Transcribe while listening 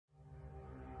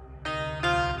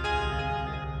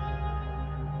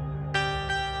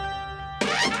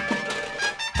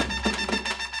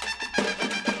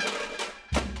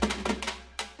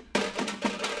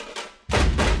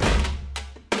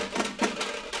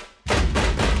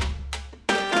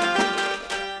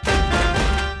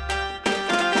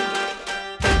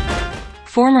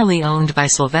Formerly owned by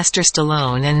Sylvester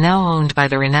Stallone and now owned by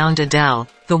the renowned Adele,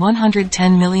 the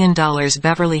 $110 million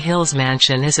Beverly Hills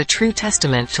Mansion is a true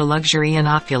testament to luxury and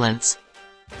opulence.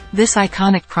 This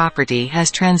iconic property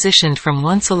has transitioned from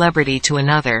one celebrity to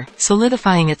another,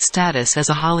 solidifying its status as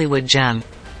a Hollywood gem.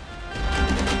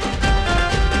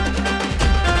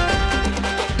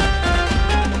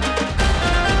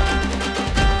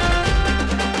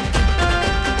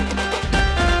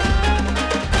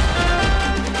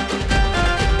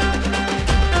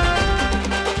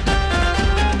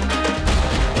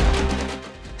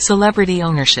 Celebrity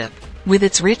ownership. With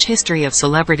its rich history of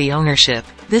celebrity ownership,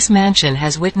 this mansion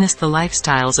has witnessed the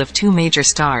lifestyles of two major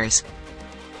stars.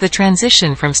 The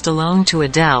transition from Stallone to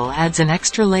Adele adds an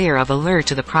extra layer of allure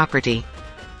to the property.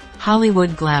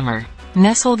 Hollywood glamour.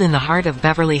 Nestled in the heart of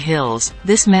Beverly Hills,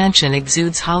 this mansion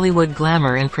exudes Hollywood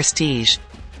glamour and prestige.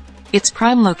 Its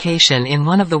prime location in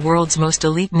one of the world's most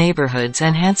elite neighborhoods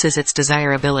enhances its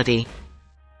desirability.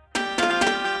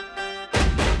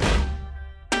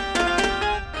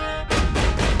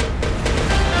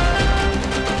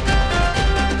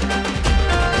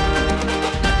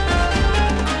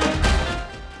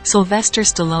 Sylvester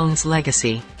Stallone's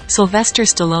legacy. Sylvester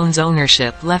Stallone's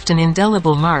ownership left an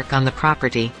indelible mark on the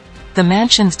property. The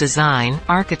mansion's design,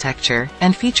 architecture,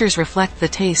 and features reflect the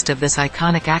taste of this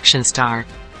iconic action star.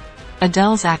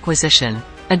 Adele's acquisition.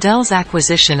 Adele's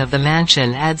acquisition of the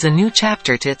mansion adds a new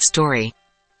chapter to its story.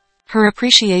 Her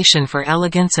appreciation for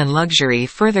elegance and luxury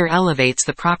further elevates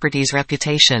the property's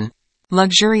reputation.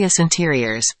 Luxurious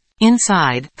interiors.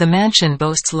 Inside, the mansion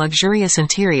boasts luxurious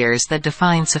interiors that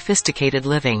define sophisticated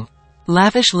living.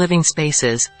 Lavish living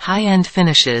spaces, high-end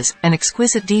finishes, and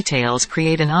exquisite details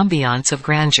create an ambiance of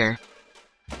grandeur.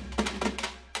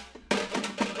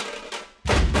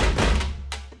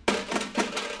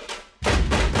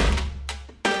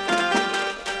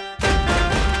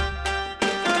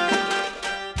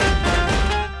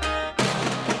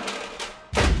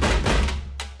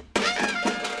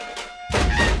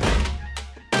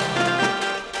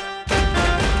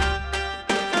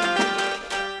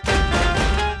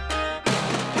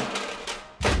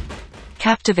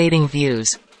 Captivating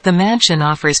views. The mansion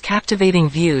offers captivating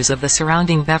views of the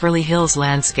surrounding Beverly Hills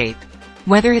landscape.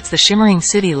 Whether it's the shimmering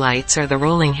city lights or the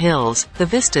rolling hills, the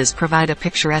vistas provide a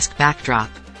picturesque backdrop.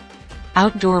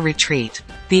 Outdoor retreat.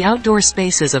 The outdoor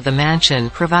spaces of the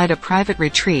mansion provide a private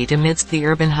retreat amidst the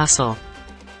urban hustle.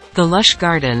 The lush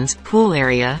gardens, pool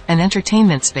area, and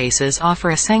entertainment spaces offer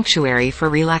a sanctuary for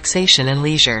relaxation and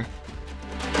leisure.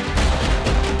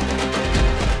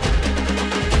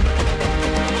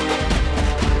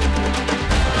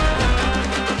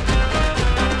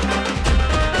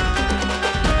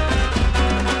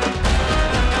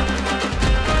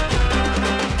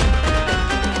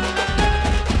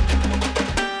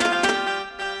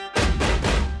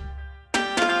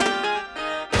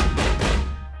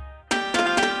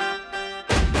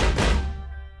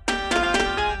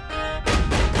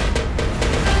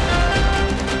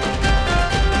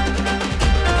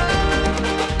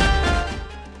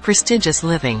 Prestigious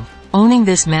living. Owning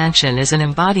this mansion is an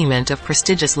embodiment of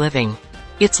prestigious living.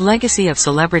 Its legacy of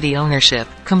celebrity ownership,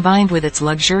 combined with its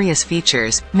luxurious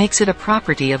features, makes it a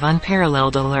property of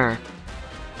unparalleled allure.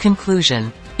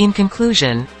 Conclusion. In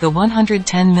conclusion, the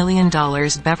 $110 million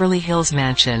Beverly Hills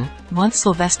Mansion, once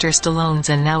Sylvester Stallone's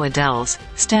and now Adele's,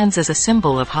 stands as a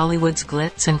symbol of Hollywood's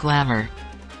glitz and glamour.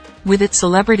 With its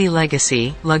celebrity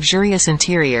legacy, luxurious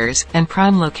interiors, and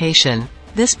prime location,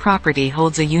 this property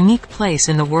holds a unique place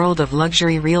in the world of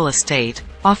luxury real estate,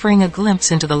 offering a glimpse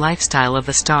into the lifestyle of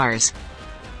the stars.